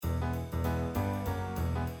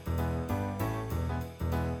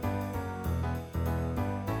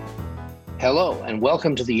Hello, and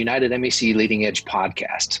welcome to the United MEC Leading Edge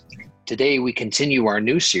podcast. Today, we continue our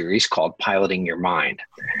new series called Piloting Your Mind.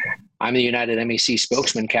 I'm the United MEC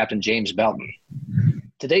spokesman, Captain James Belton.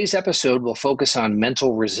 Today's episode will focus on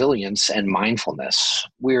mental resilience and mindfulness.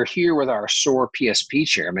 We're here with our SOAR PSP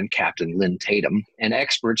chairman, Captain Lynn Tatum, and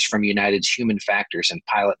experts from United's Human Factors and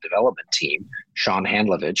Pilot Development team, Sean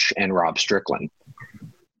Handlovich and Rob Strickland.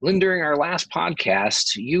 Lynn, during our last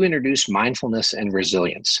podcast, you introduced mindfulness and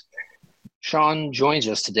resilience. Sean joins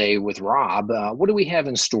us today with Rob. What do we have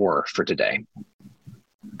in store for today?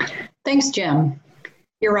 Thanks, Jim.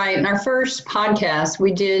 You're right. In our first podcast,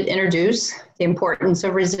 we did introduce the importance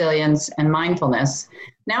of resilience and mindfulness.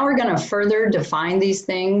 Now we're going to further define these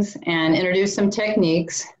things and introduce some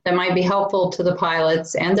techniques that might be helpful to the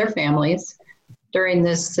pilots and their families during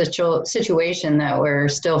this situation that we're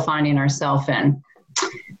still finding ourselves in.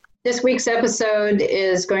 This week's episode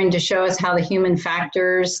is going to show us how the Human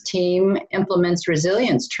Factors team implements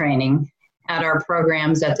resilience training at our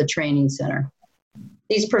programs at the training center.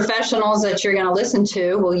 These professionals that you're going to listen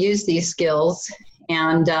to will use these skills,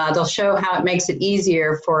 and they'll show how it makes it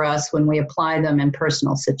easier for us when we apply them in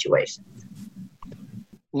personal situations.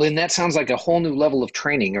 Lynn, that sounds like a whole new level of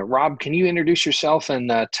training. Rob, can you introduce yourself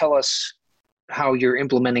and tell us how you're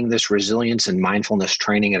implementing this resilience and mindfulness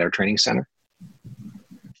training at our training center?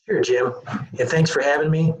 Sure, Jim. Yeah, thanks for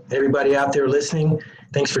having me. Everybody out there listening,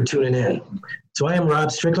 thanks for tuning in. So I am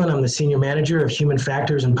Rob Strickland. I'm the Senior Manager of Human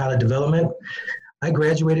Factors and Pilot Development. I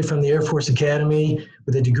graduated from the Air Force Academy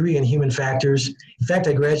with a degree in Human Factors. In fact,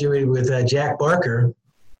 I graduated with Jack Barker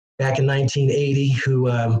back in 1980, who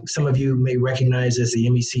some of you may recognize as the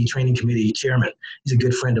MEC Training Committee Chairman. He's a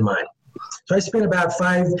good friend of mine. So I spent about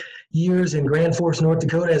 5 years in Grand Forks, North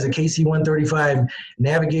Dakota as a KC-135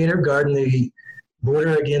 navigator, guarding the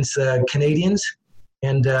border against Canadians.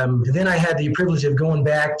 And then I had the privilege of going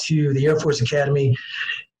back to the Air Force Academy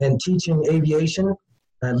and teaching aviation,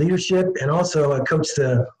 leadership, and also coached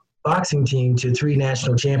the boxing team to 3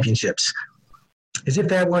 national championships. As if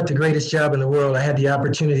that weren't the greatest job in the world, I had the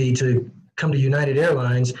opportunity to come to United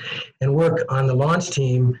Airlines and work on the launch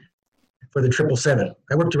team for the 777.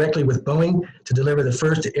 I worked directly with Boeing to deliver the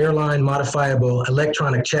first airline modifiable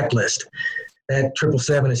electronic checklist. That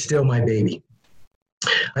 777 is still my baby.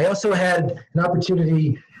 I also had an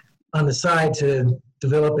opportunity on the side to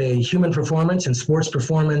develop a human performance and sports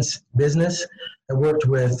performance business. I worked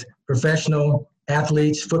with professional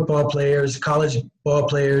athletes, football players, college ball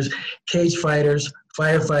players, cage fighters,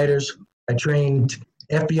 firefighters. I trained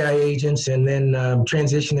FBI agents and then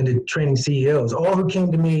transitioned into training CEOs, all who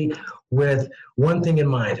came to me with one thing in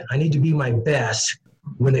mind: I need to be my best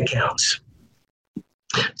when it counts.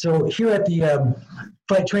 So here at the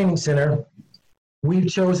Flight Training Center, we've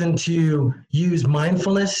chosen to use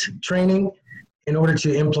mindfulness training in order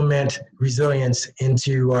to implement resilience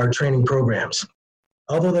into our training programs.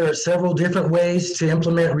 Although there are several different ways to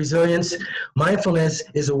implement resilience, mindfulness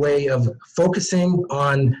is a way of focusing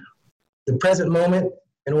on the present moment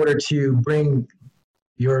in order to bring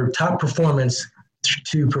your top performance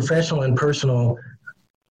to professional and personal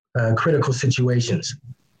critical situations.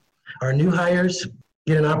 Our new hires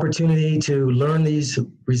get an opportunity to learn these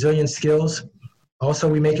resilience skills. Also,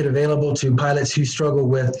 we make it available to pilots who struggle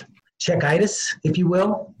with check-itis, if you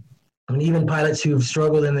will, and even pilots who have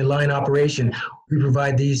struggled in the line operation. We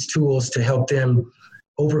provide these tools to help them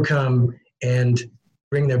overcome and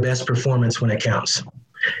bring their best performance when it counts.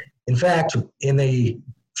 In fact, in the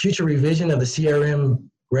future revision of the CRM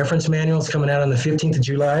reference manuals coming out on the 15th of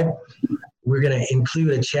July, we're going to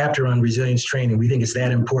include a chapter on resilience training. We think it's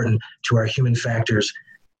that important to our human factors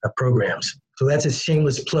programs. So that's a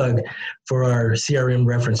shameless plug for our CRM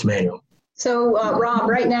reference manual. So, Rob,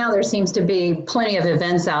 right now there seems to be plenty of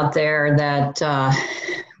events out there that,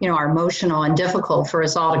 are emotional and difficult for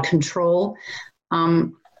us all to control.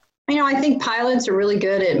 I think pilots are really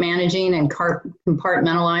good at managing and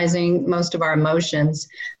compartmentalizing most of our emotions,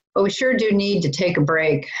 but we sure do need to take a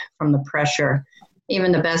break from the pressure,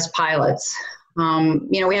 even the best pilots. We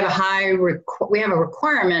have a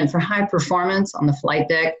requirement for high performance on the flight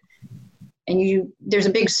deck. And there's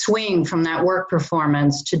a big swing from that work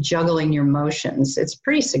performance to juggling your emotions. It's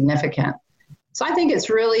pretty significant. So I think it's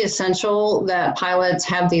really essential that pilots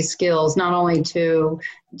have these skills, not only to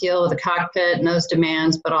deal with the cockpit and those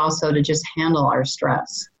demands, but also to just handle our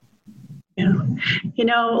stress. Yeah.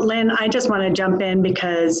 Lynn, I just want to jump in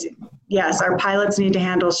because, yes, our pilots need to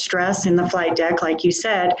handle stress in the flight deck, like you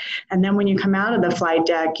said. And then when you come out of the flight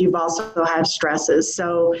deck, you've also had stresses.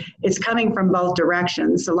 So it's coming from both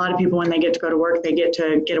directions. A lot of people, when they get to go to work, they get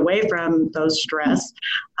to get away from those stress.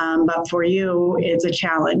 But for you, it's a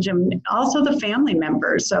challenge. And also the family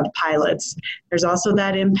members of pilots. There's also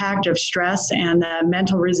that impact of stress and the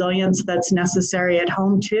mental resilience that's necessary at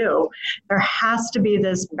home too. There has to be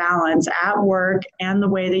this balance at work and the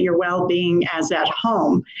way that you're well-being as at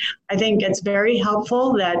home. I think it's very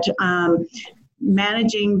helpful that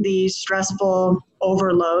managing these stressful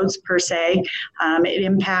overloads per se, it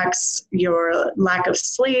impacts your lack of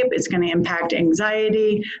sleep. It's going to impact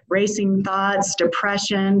anxiety, racing thoughts,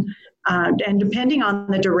 depression, and depending on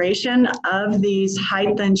the duration of these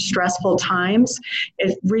heightened stressful times,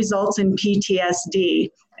 it results in PTSD.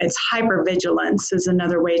 It's hypervigilance is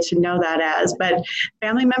another way to know that as, but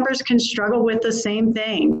family members can struggle with the same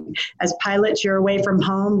thing. As pilots, you're away from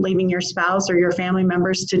home, leaving your spouse or your family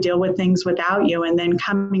members to deal with things without you, and then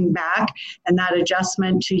coming back, and that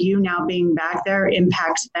adjustment to you now being back there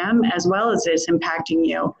impacts them as well as it's impacting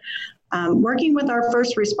you. Working with our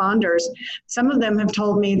first responders, some of them have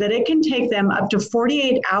told me that it can take them up to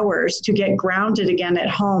 48 hours to get grounded again at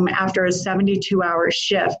home after a 72-hour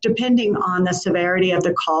shift, depending on the severity of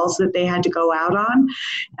the calls that they had to go out on.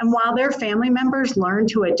 And while their family members learn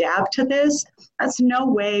to adapt to this, that's no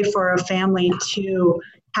way for a family to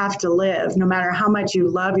have to live, no matter how much you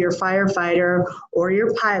love your firefighter or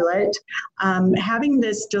your pilot. Having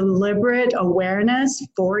this deliberate awareness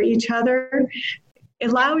for each other, it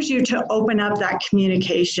allows you to open up that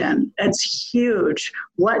communication. It's huge.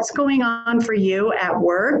 What's going on for you at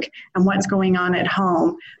work and what's going on at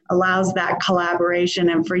home allows that collaboration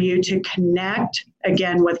and for you to connect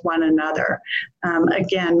again with one another.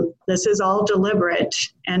 Again, this is all deliberate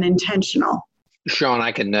and intentional. Sean,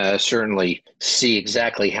 I can certainly see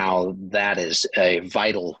exactly how that is a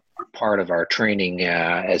vital part of our training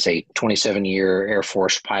as a 27-year Air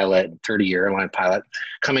Force pilot, 30-year airline pilot.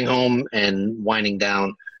 Coming home and winding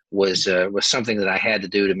down was something that I had to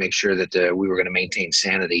do to make sure that we were going to maintain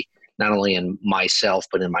sanity, not only in myself,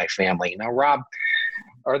 but in my family. Now, Rob,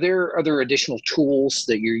 are there additional tools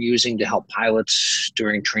that you're using to help pilots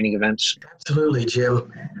during training events? Absolutely, Jim.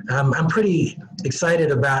 I'm pretty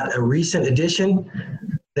excited about a recent addition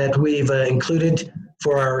that we've included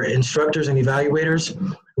for our instructors and evaluators.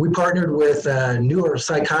 We partnered with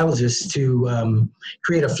neuropsychologists to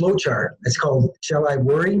create a flow chart. It's called Shall I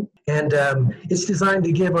Worry? And it's designed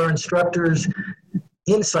to give our instructors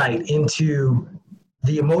insight into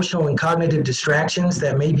the emotional and cognitive distractions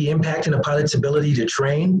that may be impacting a pilot's ability to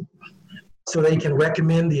train, so they can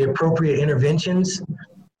recommend the appropriate interventions,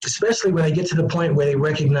 especially when they get to the point where they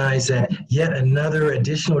recognize that yet another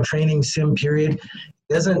additional training sim period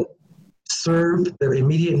doesn't serve the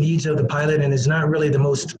immediate needs of the pilot and is not really the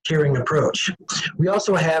most caring approach. We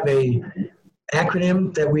also have a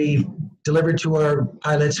acronym that we delivered to our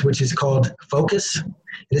pilots, which is called FOCUS. And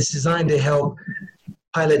it's designed to help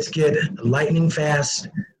pilots get lightning fast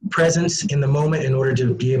presence in the moment in order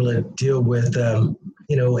to be able to deal with an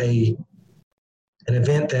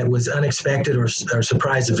event that was unexpected or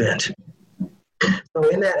surprise event. So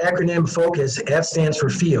in that acronym FOCUS, F stands for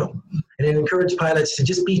feel. And it encourages pilots to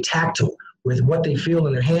just be tactile with what they feel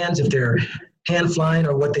in their hands, if they're hand flying,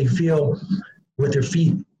 or what they feel with their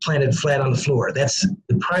feet planted flat on the floor. That's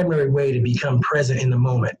the primary way to become present in the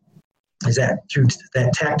moment, is that through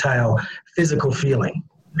that tactile physical feeling.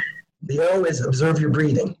 The O is observe your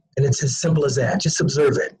breathing. And it's as simple as that. Just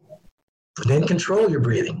observe it. Then control your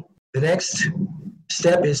breathing. The next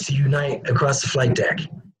step is to unite across the flight deck.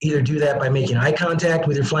 Either do that by making eye contact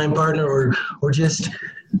with your flying partner or just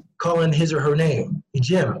calling his or her name. Hey,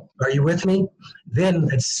 Jim, are you with me? Then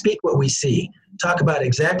let's speak what we see. Talk about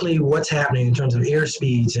exactly what's happening in terms of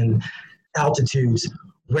airspeeds and altitudes,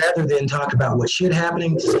 rather than talk about what should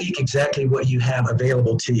happen. Speak exactly what you have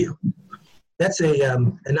available to you. That's a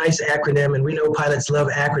nice acronym, and we know pilots love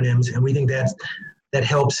acronyms, and we think that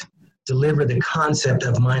helps deliver the concept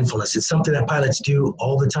of mindfulness. It's something that pilots do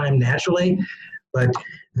all the time naturally, but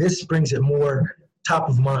this brings it more top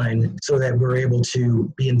of mind so that we're able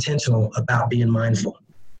to be intentional about being mindful.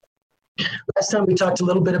 Last time we talked a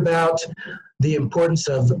little bit about the importance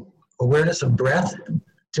of awareness of breath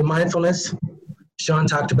to mindfulness. Sean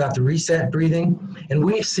talked about the reset breathing, and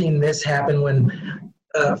we've seen this happen when,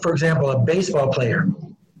 for example, a baseball player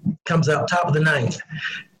comes up top of the ninth,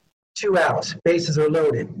 2 outs, bases are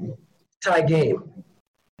loaded, tie game.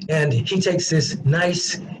 And he takes this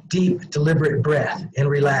nice, deep, deliberate breath and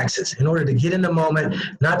relaxes in order to get in the moment,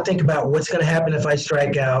 not think about what's going to happen if I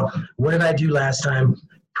strike out, what did I do last time,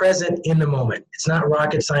 present in the moment. It's not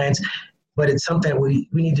rocket science, but it's something we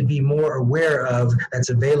need to be more aware of that's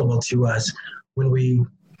available to us when we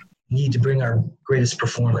need to bring our greatest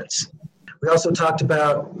performance. We also talked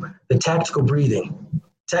about the tactical breathing.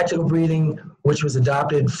 Tactical breathing, which was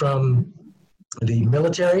adopted from the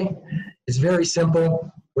military, is very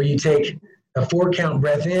simple, where you take a 4-count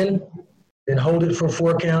breath in, then hold it for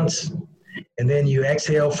 4 counts, and then you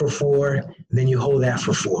exhale for 4, and then you hold that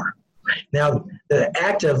for 4. Now, the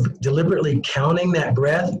act of deliberately counting that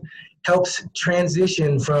breath helps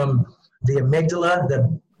transition from the amygdala,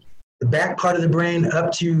 the back part of the brain,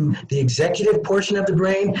 up to the executive portion of the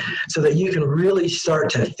brain, so that you can really start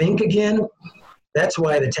to think again. That's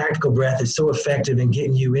why the tactical breath is so effective in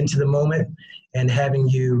getting you into the moment and having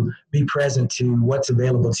you be present to what's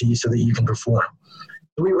available to you so that you can perform.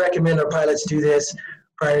 We recommend our pilots do this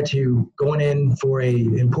prior to going in for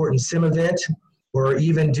an important sim event, or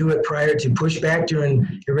even do it prior to pushback during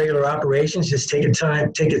your regular operations. Just take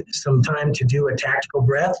some time to do a tactical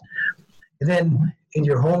breath. And then in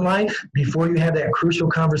your home life, before you have that crucial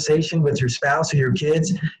conversation with your spouse or your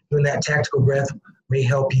kids, doing that tactical breath may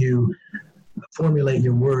help you formulate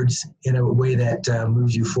your words in a way that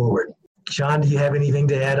moves you forward. Sean, do you have anything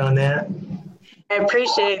to add on that? I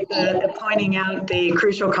appreciate the pointing out the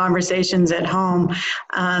crucial conversations at home.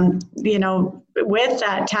 With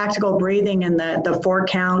that tactical breathing and the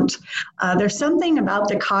 4-count, there's something about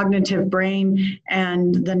the cognitive brain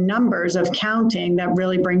and the numbers of counting that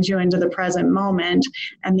really brings you into the present moment.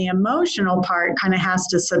 And the emotional part kind of has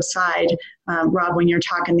to subside. Rob, when you're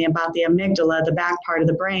talking about the amygdala, the back part of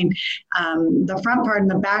the brain, the front part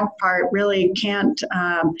and the back part really can't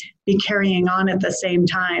be carrying on at the same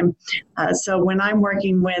time. So when I'm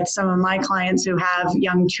working with some of my clients who have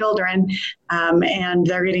young children and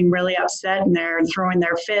they're getting really upset and they're throwing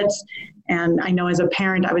their fits, and I know as a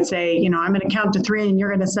parent, I would say, I'm going to count to 3 and you're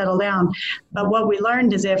going to settle down. But what we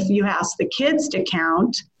learned is if you ask the kids to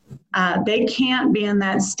count, they can't be in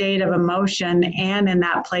that state of emotion and in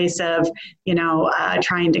that place of,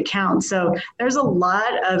 trying to count. So there's a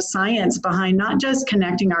lot of science behind not just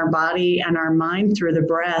connecting our body and our mind through the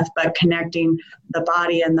breath, but connecting the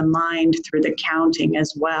body and the mind through the counting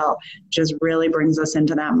as well, which just really brings us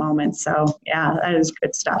into that moment. So yeah, that is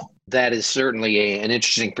good stuff. That is certainly an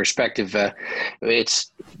interesting perspective.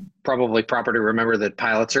 It's probably proper to remember that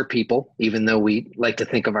pilots are people, even though we like to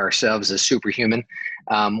think of ourselves as superhuman.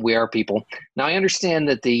 We are people. Now, I understand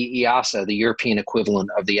that the EASA, the European equivalent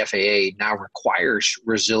of the FAA, now requires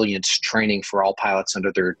resilience training for all pilots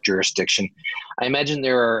under their jurisdiction. I imagine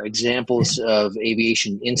there are examples of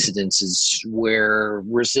aviation incidences where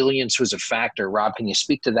resilience was a factor. Rob, can you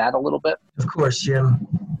speak to that a little bit? Of course, Jim.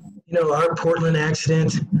 Our Portland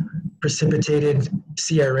accident precipitated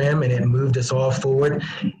CRM and it moved us all forward.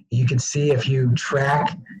 You can see if you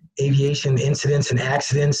track aviation incidents and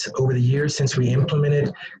accidents over the years since we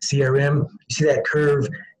implemented CRM, you see that curve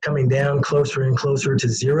coming down closer and closer to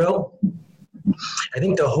 0. I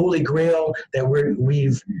think the holy grail that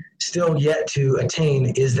we've still yet to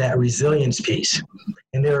attain is that resilience piece.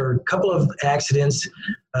 And there are a couple of accidents.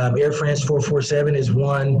 Air France 447 is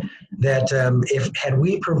one that had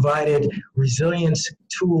we provided resilience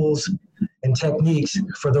tools and techniques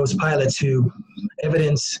for those pilots who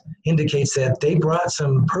evidence indicates that they brought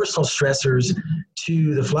some personal stressors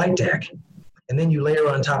to the flight deck. And then you layer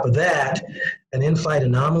on top of that an in-flight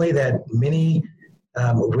anomaly that many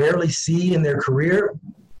rarely see in their career.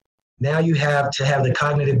 Now you have to have the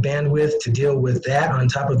cognitive bandwidth to deal with that on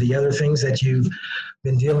top of the other things that you've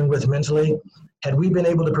been dealing with mentally. Had we been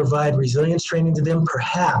able to provide resilience training to them,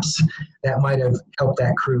 perhaps that might have helped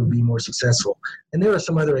that crew be more successful. And there are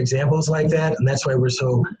some other examples like that, and that's why we're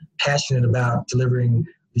so passionate about delivering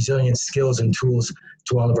resilience skills and tools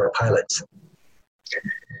to all of our pilots.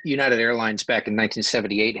 United Airlines back in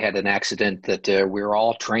 1978 had an accident that we were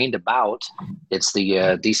all trained about. It's the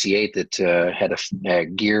DC-8 that had a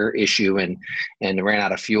gear issue and ran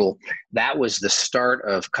out of fuel. That was the start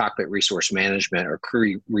of cockpit resource management or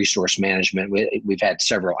crew resource management. We've had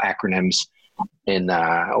several acronyms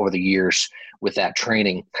over the years with that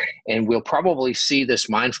training. And we'll probably see this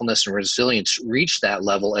mindfulness and resilience reach that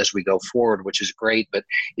level as we go forward, which is great. But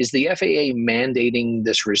is the FAA mandating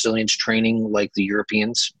this resilience training like the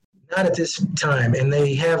Europeans? Not at this time. And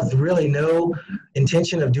they have really no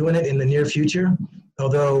intention of doing it in the near future.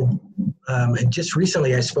 Although just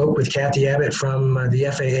recently I spoke with Kathy Abbott from the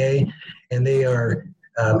FAA, and they are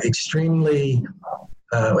extremely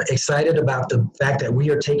excited about the fact that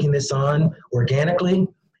we are taking this on organically,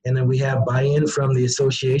 and then we have buy-in from the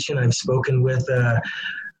association. I've spoken with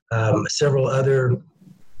several other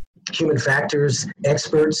human factors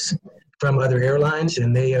experts from other airlines,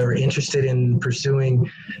 and they are interested in pursuing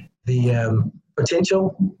the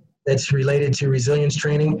potential that's related to resilience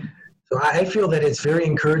training. So I feel that it's very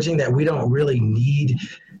encouraging that we don't really need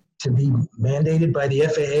to be mandated by the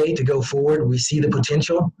FAA to go forward. We see the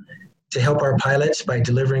potential to help our pilots by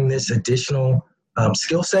delivering this additional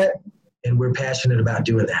skill set, and we're passionate about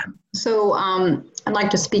doing that. So I'd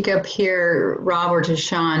like to speak up here, Rob, or to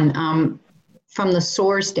Sean. From the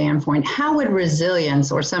SOAR standpoint, how would resilience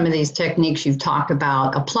or some of these techniques you've talked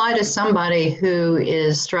about apply to somebody who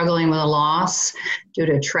is struggling with a loss due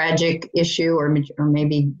to a tragic issue or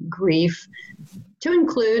maybe grief, to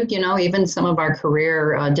include, even some of our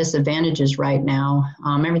career disadvantages right now,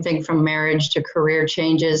 everything from marriage to career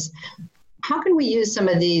changes? How can we use some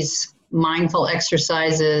of these mindful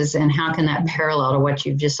exercises, and how can that parallel to what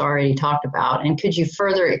you've just already talked about? And could you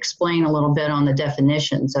further explain a little bit on the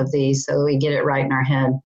definitions of these so we get it right in our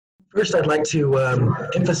head? First, I'd like to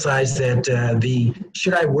emphasize that the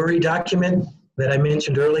Should I Worry document that I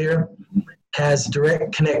mentioned earlier has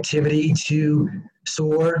direct connectivity to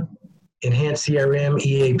SOAR, Enhanced CRM,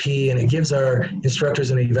 EAP, and it gives our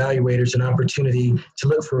instructors and evaluators an opportunity to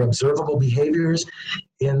look for observable behaviors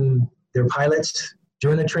in their pilots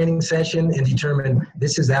during the training session and determine,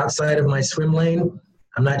 this is outside of my swim lane.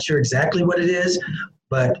 I'm not sure exactly what it is,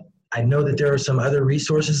 but I know that there are some other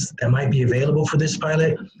resources that might be available for this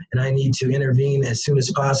pilot, and I need to intervene as soon as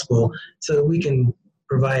possible so that we can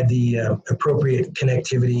provide the appropriate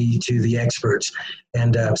connectivity to the experts.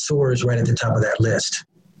 And SOAR is right at the top of that list.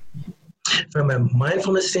 From a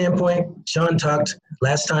mindfulness standpoint, Sean talked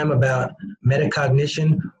last time about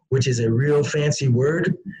metacognition, which is a real fancy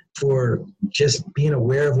word for just being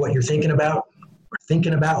aware of what you're thinking about,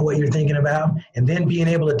 what you're thinking about, and then being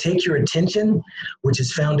able to take your attention, which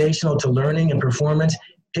is foundational to learning and performance,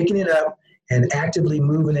 picking it up and actively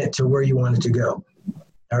moving it to where you want it to go.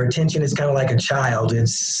 Our attention is kind of like a child. It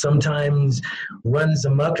sometimes runs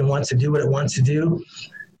amok and wants to do what it wants to do,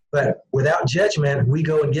 but without judgment, we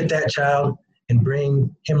go and get that child and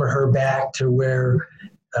bring him or her back to where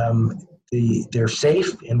they're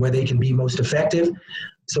safe and where they can be most effective.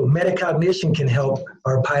 So metacognition can help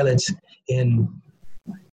our pilots in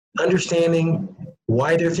understanding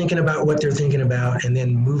why they're thinking about what they're thinking about, and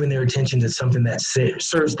then moving their attention to something that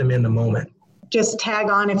serves them in the moment. Just tag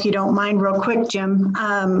on, if you don't mind, real quick, Jim.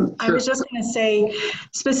 Sure. I was just going to say,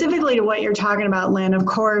 specifically to what you're talking about, Lynn, of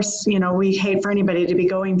course, we hate for anybody to be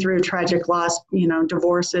going through tragic loss,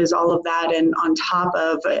 divorces, all of that, and on top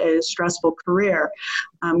of a stressful career.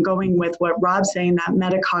 Going with what Rob's saying, that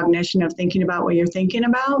metacognition of thinking about what you're thinking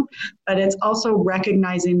about, but it's also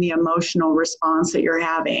recognizing the emotional response that you're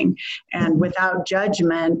having. And without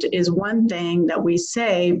judgment is one thing that we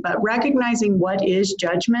say, but recognizing what is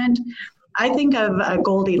judgment, I think of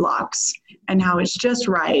Goldilocks and how it's just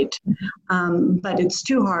right, but it's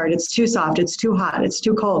too hard, it's too soft, it's too hot, it's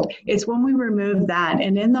too cold. It's when we remove that,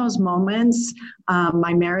 and in those moments,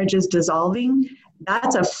 my marriage is dissolving.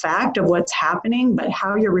 That's a fact of what's happening, but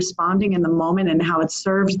how you're responding in the moment and how it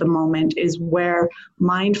serves the moment is where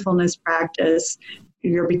mindfulness practice,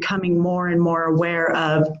 you're becoming more and more aware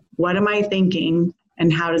of, what am I thinking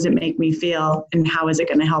and how does it make me feel and how is it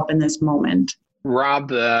going to help in this moment?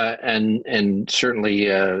 Rob, and certainly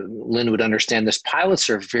Lynn would understand this, pilots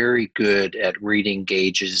are very good at reading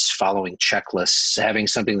gauges, following checklists, having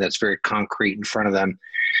something that's very concrete in front of them.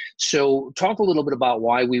 So talk a little bit about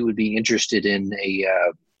why we would be interested in I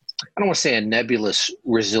don't want to say a nebulous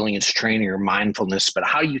resilience training or mindfulness, but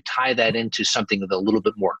how you tie that into something with a little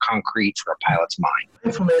bit more concrete for a pilot's mind.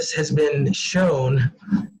 Mindfulness has been shown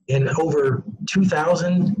in over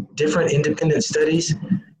 2,000 different independent studies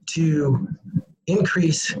to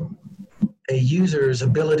increase a user's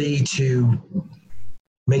ability to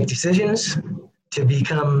make decisions, to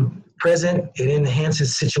become present. It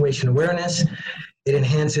enhances situation awareness. It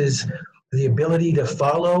enhances the ability to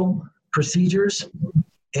follow procedures.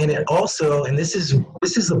 And it also, and this is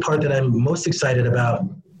the part that I'm most excited about,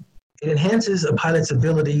 it enhances a pilot's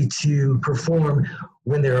ability to perform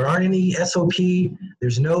when there aren't any SOP,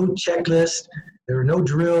 there's no checklist, there are no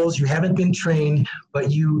drills, you haven't been trained,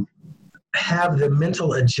 but you have the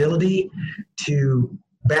mental agility to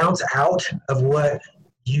bounce out of what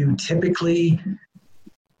you typically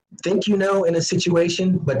think you know in a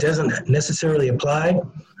situation, but doesn't necessarily apply,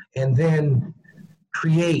 and then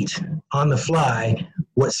create on the fly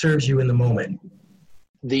what serves you in the moment.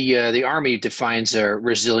 The Army defines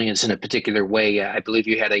resilience in a particular way. I believe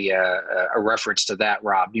you had a reference to that,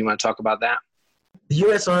 Rob. Do you want to talk about that? The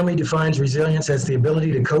U.S. Army defines resilience as the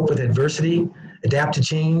ability to cope with adversity, adapt to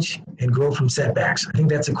change, and grow from setbacks. I think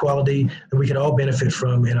that's a quality that we could all benefit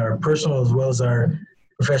from in our personal as well as our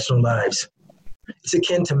professional lives. It's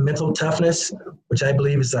akin to mental toughness, which I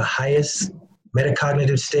believe is the highest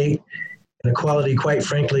metacognitive state, and a quality, quite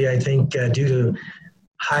frankly, I think due to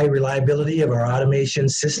high reliability of our automation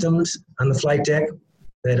systems on the flight deck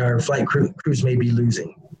that our flight crews may be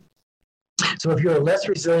losing. So if you're less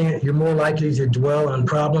resilient, you're more likely to dwell on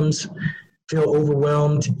problems, feel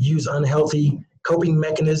overwhelmed, use unhealthy coping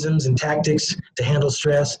mechanisms and tactics to handle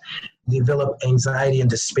stress, develop anxiety and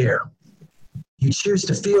despair. You choose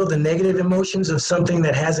to feel the negative emotions of something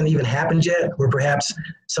that hasn't even happened yet, or perhaps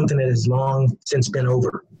something that has long since been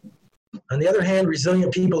over. On the other hand,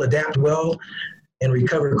 resilient people adapt well and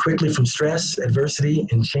recover quickly from stress, adversity,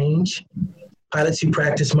 and change. Pilots who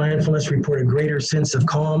practice mindfulness report a greater sense of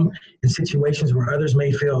calm in situations where others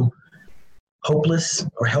may feel hopeless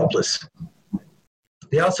or helpless.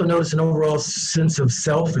 They also notice an overall sense of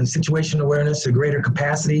self and situation awareness, a greater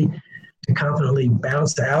capacity to confidently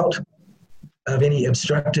bounce out of any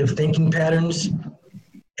obstructive thinking patterns,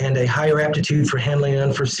 and a higher aptitude for handling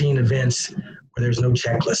unforeseen events where there's no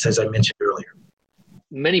checklist, as I mentioned earlier.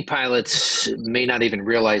 Many pilots may not even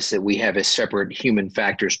realize that we have a separate human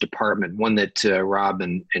factors department, one that Rob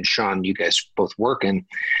and Sean, you guys both work in.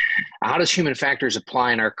 How does human factors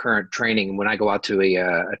apply in our current training? When I go out to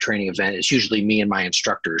a training event, it's usually me and my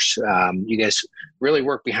instructors. You guys really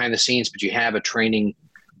work behind the scenes, but you have a training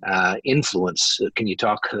influence. Can you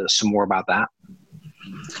talk some more about that?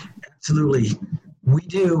 Absolutely. We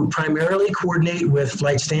do primarily coordinate with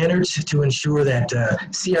flight standards to ensure that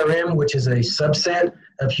CRM, which is a subset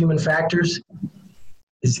of human factors,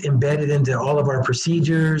 is embedded into all of our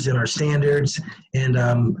procedures and our standards and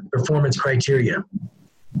performance criteria.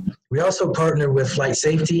 We also partner with flight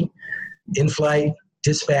safety, in-flight,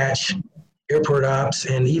 dispatch, airport ops,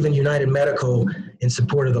 and even United Medical in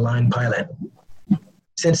support of the line pilot.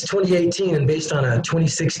 Since 2018, and based on a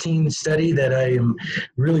 2016 study that I am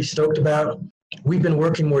really stoked about, we've been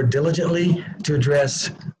working more diligently to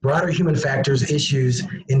address broader human factors issues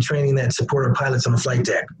in training that support our pilots on the flight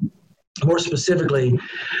deck. More specifically,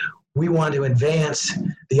 we want to advance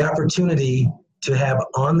the opportunity to have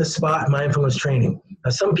on-the-spot mindfulness training.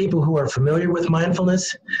 Now, some people who are familiar with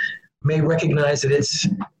mindfulness may recognize that it's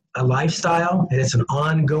a lifestyle and it's an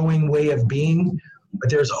ongoing way of being, but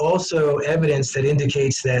there's also evidence that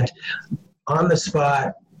indicates that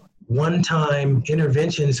on-the-spot, one-time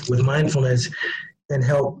interventions with mindfulness can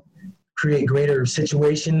help create greater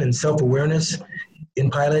situation and self-awareness in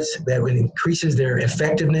pilots that increases their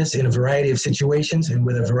effectiveness in a variety of situations and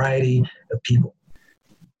with a variety of people.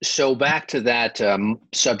 So back to that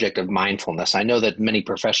subject of mindfulness, I know that many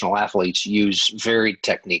professional athletes use varied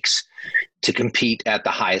techniques to compete at the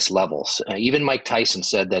highest levels. Even Mike Tyson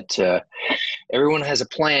said that everyone has a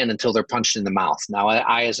plan until they're punched in the mouth. Now,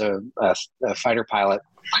 I as a fighter pilot,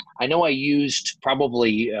 I know I used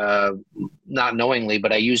probably not knowingly,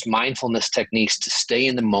 but I used mindfulness techniques to stay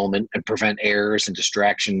in the moment and prevent errors and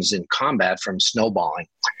distractions in combat from snowballing.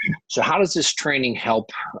 So how does this training help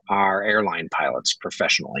our airline pilots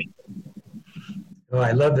professionally? Oh,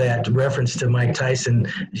 I love that reference to Mike Tyson.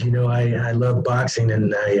 As you know, I love boxing,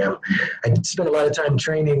 and I spent a lot of time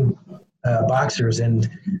training boxers. And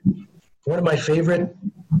one of my favorite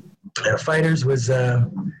fighters was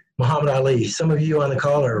Muhammad Ali. Some of you on the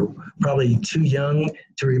call are probably too young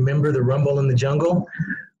to remember the Rumble in the Jungle,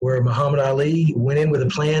 where Muhammad Ali went in with a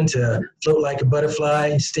plan to float like a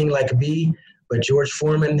butterfly, sting like a bee, but George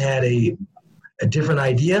Foreman had a different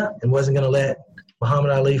idea and wasn't going to let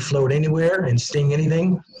Muhammad Ali float anywhere and sting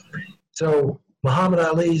anything. So Muhammad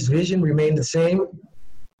Ali's vision remained the same,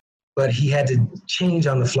 but he had to change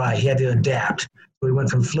on the fly. He had to adapt. So he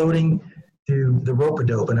went from floating to the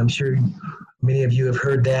rope-a-dope, and I'm sure many of you have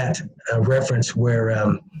heard that reference where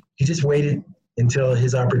he just waited until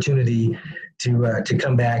his opportunity to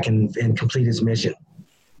come back and complete his mission.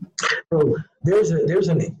 So there's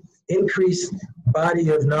an increased body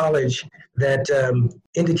of knowledge that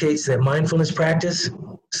indicates that mindfulness practice,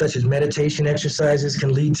 such as meditation exercises,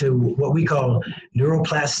 can lead to what we call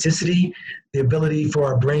neuroplasticity, the ability for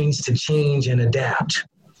our brains to change and adapt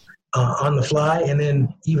on the fly, and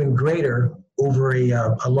then even greater over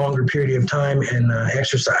a longer period of time and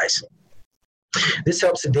exercise. This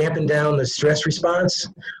helps to dampen down the stress response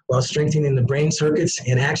while strengthening the brain circuits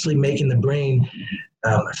and actually making the brain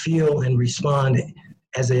feel and respond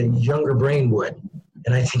as a younger brain would.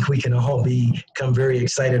 And I think we can all become very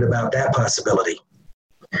excited about that possibility.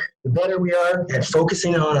 The better we are at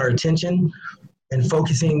focusing on our attention and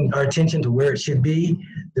focusing our attention to where it should be,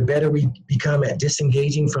 the better we become at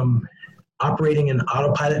disengaging from operating in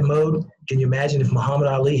autopilot mode. Can you imagine if Muhammad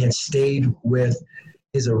Ali had stayed with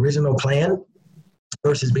his original plan?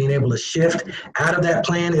 versus being able to shift out of that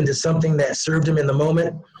plan into something that served them in the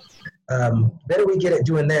moment. Better we get at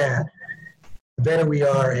doing that, the better we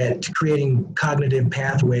are at creating cognitive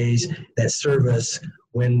pathways that serve us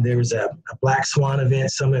when there's a black swan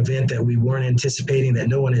event, some event that we weren't anticipating, that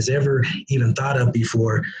no one has ever even thought of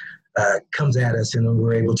before, comes at us, and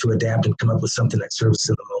we're able to adapt and come up with something that serves us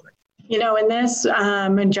in the moment. You know, in this,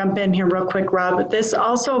 and jump in here real quick, Rob, this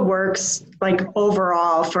also works like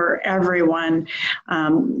overall for everyone,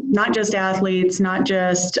 not just athletes, not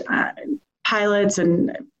just pilots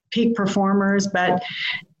and peak performers, but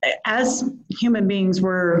as human beings,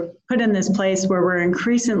 we're put in this place where we're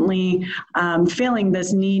increasingly feeling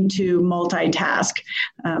this need to multitask.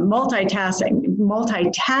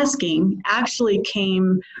 Multitasking actually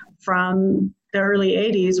came from the early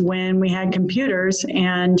 80s when we had computers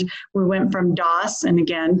and we went from DOS, and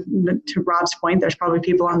again, to Rob's point, there's probably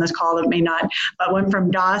people on this call that may not, but went from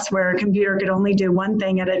DOS where a computer could only do one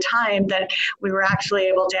thing at a time, that we were actually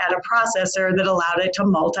able to add a processor that allowed it to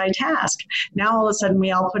multitask. Now all of a sudden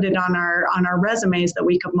we all put it on our resumes that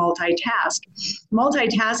we could multitask.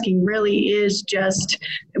 Multitasking really is just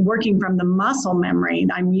working from the muscle memory.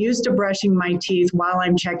 I'm used to brushing my teeth while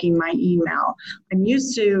I'm checking my email. I'm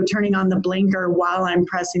used to turning on the blinker while I'm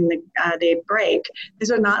pressing the brake.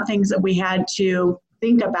 These are not things that we had to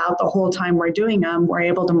think about the whole time we're doing them. We're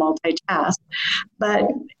able to multitask. But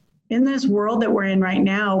in this world that we're in right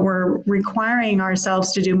now, we're requiring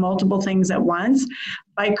ourselves to do multiple things at once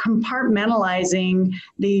by compartmentalizing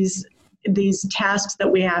these tasks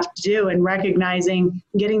that we have to do and recognizing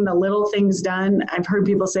getting the little things done. I've heard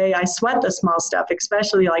people say, I sweat the small stuff,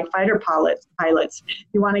 especially like fighter pilots.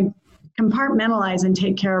 You want to compartmentalize and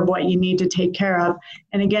take care of what you need to take care of.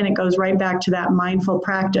 And again, it goes right back to that mindful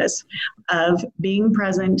practice of being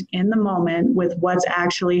present in the moment with what's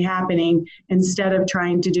actually happening instead of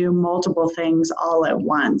trying to do multiple things all at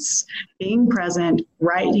once. Being present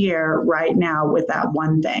right here, right now with that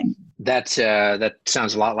one thing. That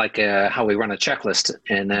sounds a lot like how we run a checklist,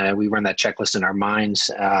 and we run that checklist in our minds,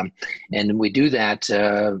 and we do that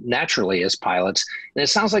naturally as pilots. And it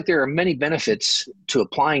sounds like there are many benefits to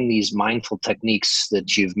applying these mindful techniques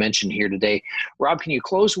that you've mentioned here today. Rob, can you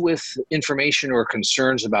close with information or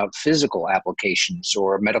concerns about physical applications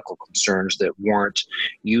or medical concerns that warrant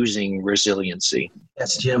using resiliency?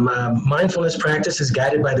 Yes, Jim. Mindfulness practice is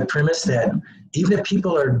guided by the premise that even if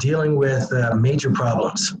people are dealing with major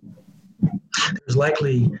problems, there's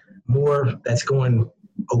likely more that's going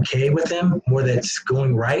okay with them, more that's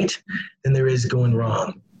going right than there is going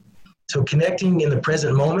wrong. So connecting in the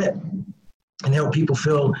present moment and help people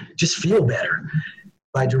feel better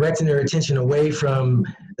by directing their attention away from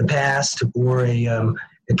the past or a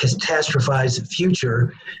catastrophized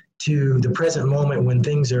future to the present moment when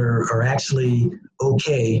things are actually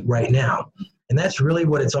okay right now. And that's really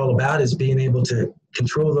what it's all about, is being able to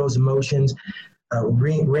control those emotions,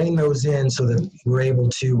 rein those in so that we're able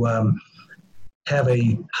to have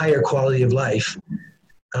a higher quality of life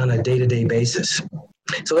on a day-to-day basis.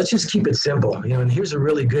 So let's just keep it simple, and here's a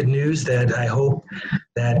really good news that I hope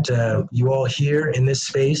that you all hear in this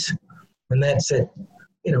space, and that's that,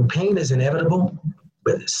 pain is inevitable,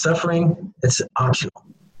 but suffering, it's optional.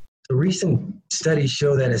 So recent studies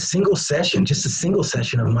show that just a single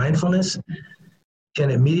session of mindfulness can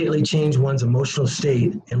immediately change one's emotional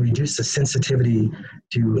state and reduce the sensitivity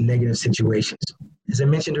to negative situations. As I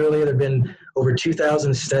mentioned earlier, there have been over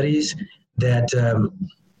 2,000 studies that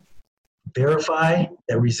verify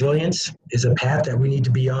that resilience is a path that we need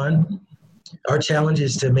to be on. Our challenge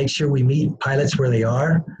is to make sure we meet pilots where they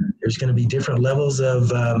are. There's going to be different levels of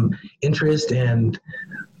interest and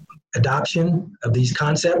adoption of these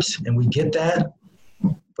concepts, and we get that.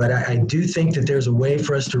 But I do think that there's a way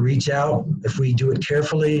for us to reach out if we do it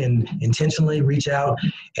carefully and intentionally reach out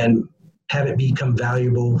and have it become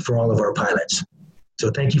valuable for all of our pilots. So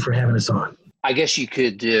thank you for having us on. I guess you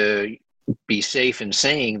could be safe in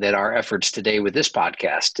saying that our efforts today with this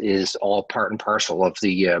podcast is all part and parcel of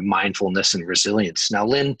the mindfulness and resilience. Now,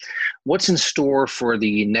 Lynn, what's in store for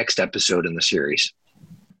the next episode in the series?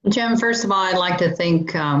 Jim, first of all, I'd like to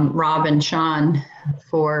thank Rob and Sean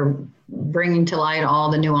for bringing to light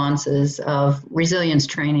all the nuances of resilience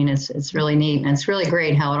training. It's really neat, and it's really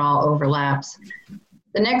great how it all overlaps.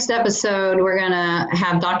 The next episode, we're going to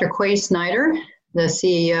have Dr. Quay Snyder, the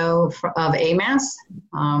CEO of AMAS,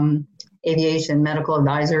 Aviation Medical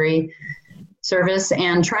Advisory Service,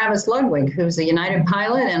 and Travis Ludwig, who's a United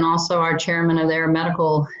pilot and also our chairman of their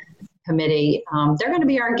medical committee. They're going to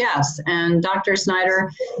be our guests. And Dr.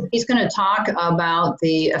 Snyder, he's going to talk about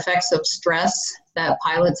the effects of stress that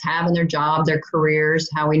pilots have in their job, their careers,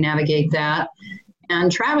 how we navigate that. And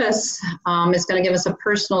Travis is going to give us a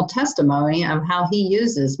personal testimony of how he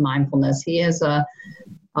uses mindfulness. He is a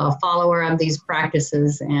follower of these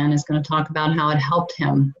practices and is going to talk about how it helped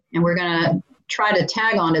him. And we're going to try to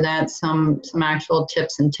tag onto that some actual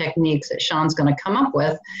tips and techniques that Sean's going to come up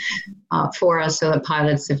with for us so that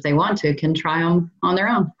pilots, if they want to, can try them on their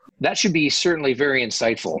own. That should be certainly very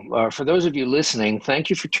insightful. For those of you listening,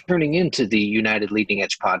 thank you for tuning into the United Leading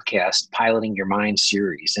Edge podcast, Piloting Your Mind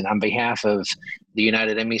series. And on behalf of the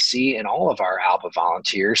United MEC and all of our ALPA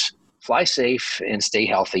volunteers, fly safe and stay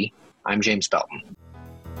healthy. I'm James Belton.